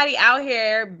somebody out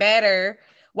here better.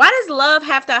 Why does love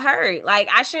have to hurt? Like,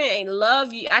 I shouldn't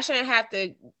love you. I shouldn't have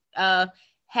to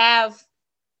have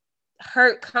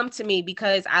hurt come to me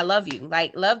because I love you.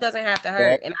 Like, love doesn't have to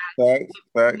hurt. And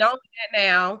I know that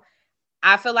now.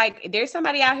 I feel like there's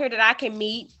somebody out here that I can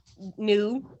meet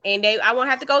new, and I won't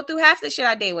have to go through half the shit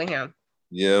I did with him.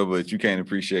 Yeah, but you can't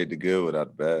appreciate the good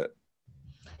without the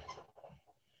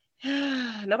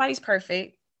bad. Nobody's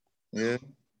perfect. Yeah.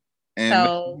 And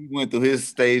so, he went through his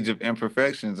stage of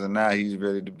imperfections, and now he's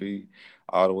ready to be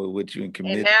all the way with you and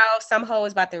committed. And now some hoe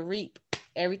is about to reap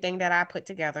everything that I put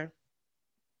together.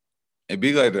 It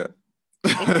be like that.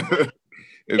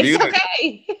 It's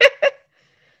okay.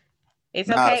 It's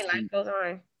okay. Life goes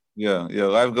on. Yeah,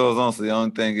 life goes on. So the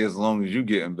only thing is, as long as you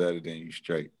getting better, then you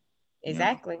straight.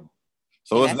 Exactly. You know?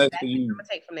 So what's next for you? I'm gonna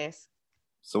take from this.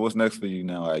 So what's next for you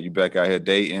now? Are you back out here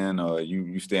dating, or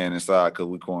you staying inside because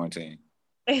we quarantine?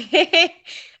 All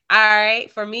right.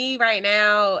 For me right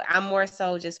now, I'm more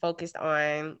so just focused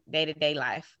on day-to-day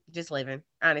life, just living.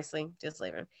 Honestly, just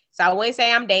living. So I wouldn't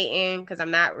say I'm dating because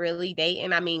I'm not really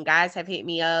dating. I mean, guys have hit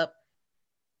me up.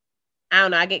 I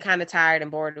don't know. I get kind of tired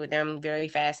and bored with them very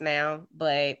fast now,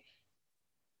 but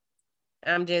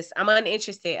I'm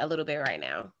uninterested a little bit right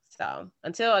now. So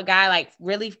until a guy like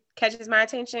really catches my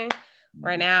attention,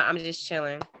 right now I'm just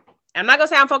chilling. I'm not gonna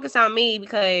say I'm focused on me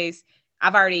because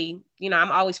I've already,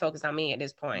 I'm always focused on me at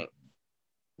this point.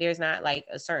 There's not like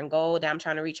a certain goal that I'm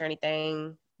trying to reach or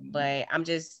anything, but I'm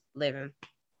just living.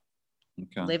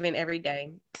 Okay. Living every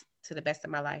day to the best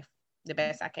of my life, the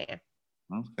best I can.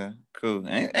 Okay, cool.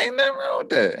 Ain't nothing wrong with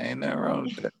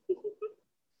that.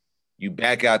 You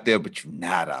back out there, but you're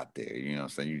not out there. You know what I'm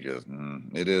saying? You just,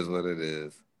 it is what it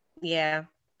is. Yeah,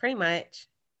 pretty much.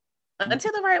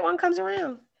 Until the right one comes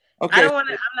around. Okay.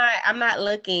 I'm not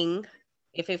looking.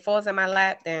 If it falls in my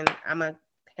lap, then I'm going to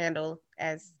handle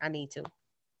as I need to.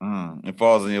 It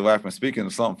falls in your lap. And speaking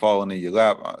of something falling in your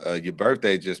lap, your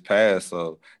birthday just passed.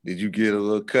 So did you get a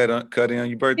little cut in on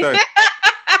your birthday?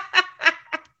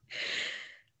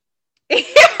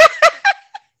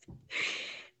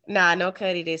 Nah, no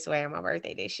cutty this way on my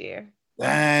birthday this year.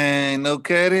 Dang, no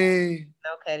cutty.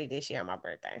 No cutty this year on my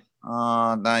birthday.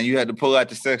 Nah, you had to pull out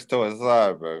your sex toy.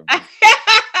 Sorry, bro.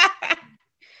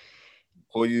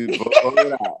 pull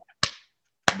it out.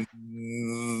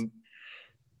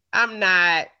 I'm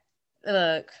not.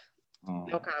 Look,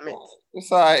 no comments.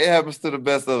 It's all right. It happens to the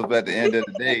best of us at the end of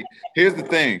the day. Here's the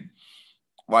thing.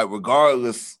 Like,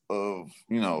 regardless of,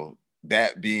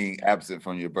 that being absent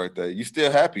from your birthday, you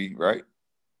still happy, right?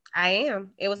 I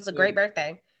am. It was a great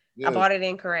birthday. Yeah. I bought it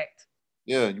in correct.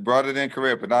 Yeah, you brought it in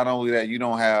correct. But not only that, you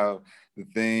don't have the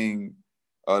thing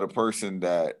or the person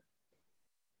that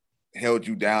held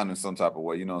you down in some type of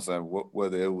way, you know what I'm saying?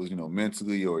 Whether it was,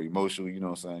 mentally or emotionally, you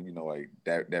know what I'm saying? Like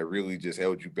that really just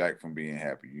held you back from being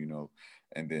happy,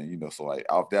 And then, so like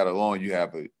off that alone, you'll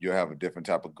have a different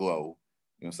type of glow.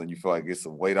 You know what I'm saying? You feel like it's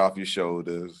some weight off your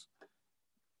shoulders.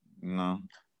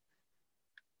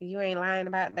 You ain't lying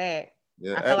about that.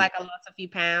 Yeah, I feel like I lost a few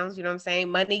pounds, you know what I'm saying?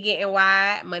 Money getting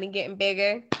wide, money getting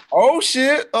bigger. Oh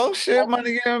shit,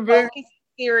 money getting bigger.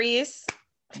 Serious.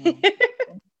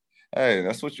 Hey,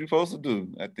 that's what you're supposed to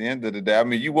do at the end of the day. I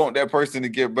mean, you want that person to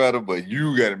get better, but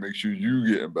you got to make sure you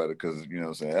getting better because, you know what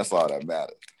I'm saying? That's all that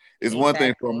matters. It's one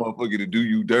thing for a motherfucker to do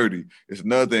you dirty. It's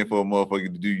another thing for a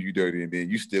motherfucker to do you dirty, and then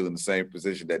you still in the same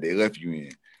position that they left you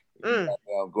in. You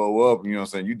go up, you know what I'm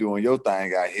saying? You doing your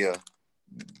thing out here.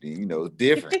 It's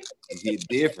different. It's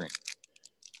different.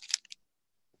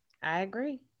 I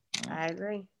agree.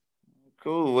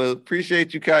 Cool. Well,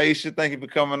 appreciate you, Kaisha. Thank you for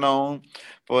coming on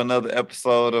for another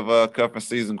episode of Cuffing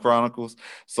Season Chronicles.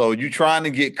 So you trying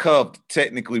to get cuffed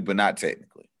technically, but not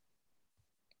technically.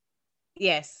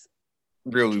 Yes.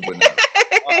 Really, but not.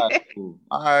 All right, cool.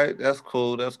 All right, that's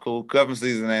cool. Cuffing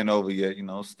season ain't over yet.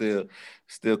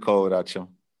 Still cold out you.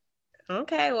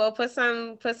 Okay, well, put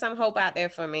some hope out there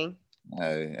for me.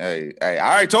 Hey. I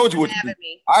already told you what to do. Having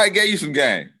me. I already gave you some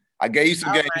game. I gave you some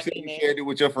Oh game. You my said you goodness. shared it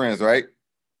with your friends, right?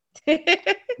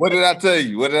 What did I tell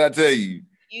you? What did I tell you?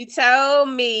 You told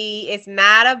me it's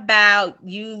not about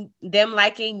them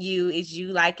liking you, it's you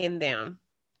liking them.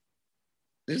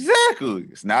 Exactly.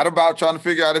 It's not about trying to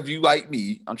figure out if you like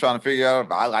me. I'm trying to figure out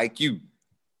if I like you.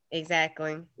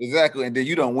 Exactly. Exactly. And then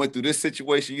you done went through this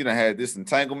situation. You done had this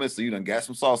entanglement. So you done got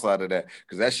some sauce out of that.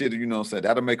 Because that shit, you know what I'm saying,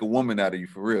 that'll make a woman out of you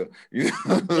for real. You know,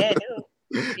 Yeah, it do.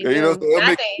 It you know what I'm do. saying? It'll Not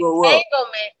make the you grow up.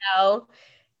 entanglement, though.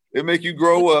 It make you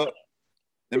grow up.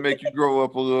 It make you grow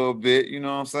up a little bit. You know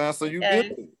what I'm saying? So you does.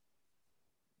 good.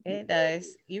 It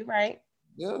does. You're right.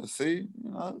 Yeah, see,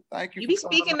 thank you You for be coming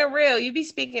speaking the real. You be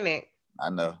speaking it. I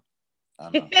know.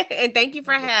 And thank you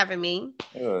for having me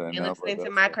Yeah, and listening to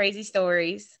my crazy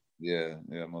stories. Yeah,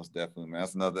 most definitely, man.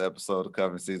 That's another episode of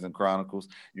Coven Season Chronicles.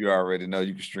 You already know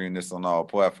you can stream this on all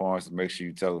platforms. So make sure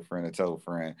you tell a friend and tell a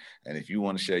friend. And if you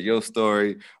want to share your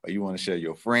story or you want to share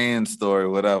your friend's story,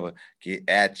 whatever, get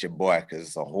at your boy because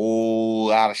it's a whole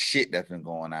lot of shit that's been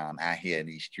going on out here in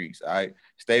these streets. All right.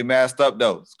 Stay masked up,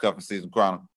 though. It's Coven Season Chronicles.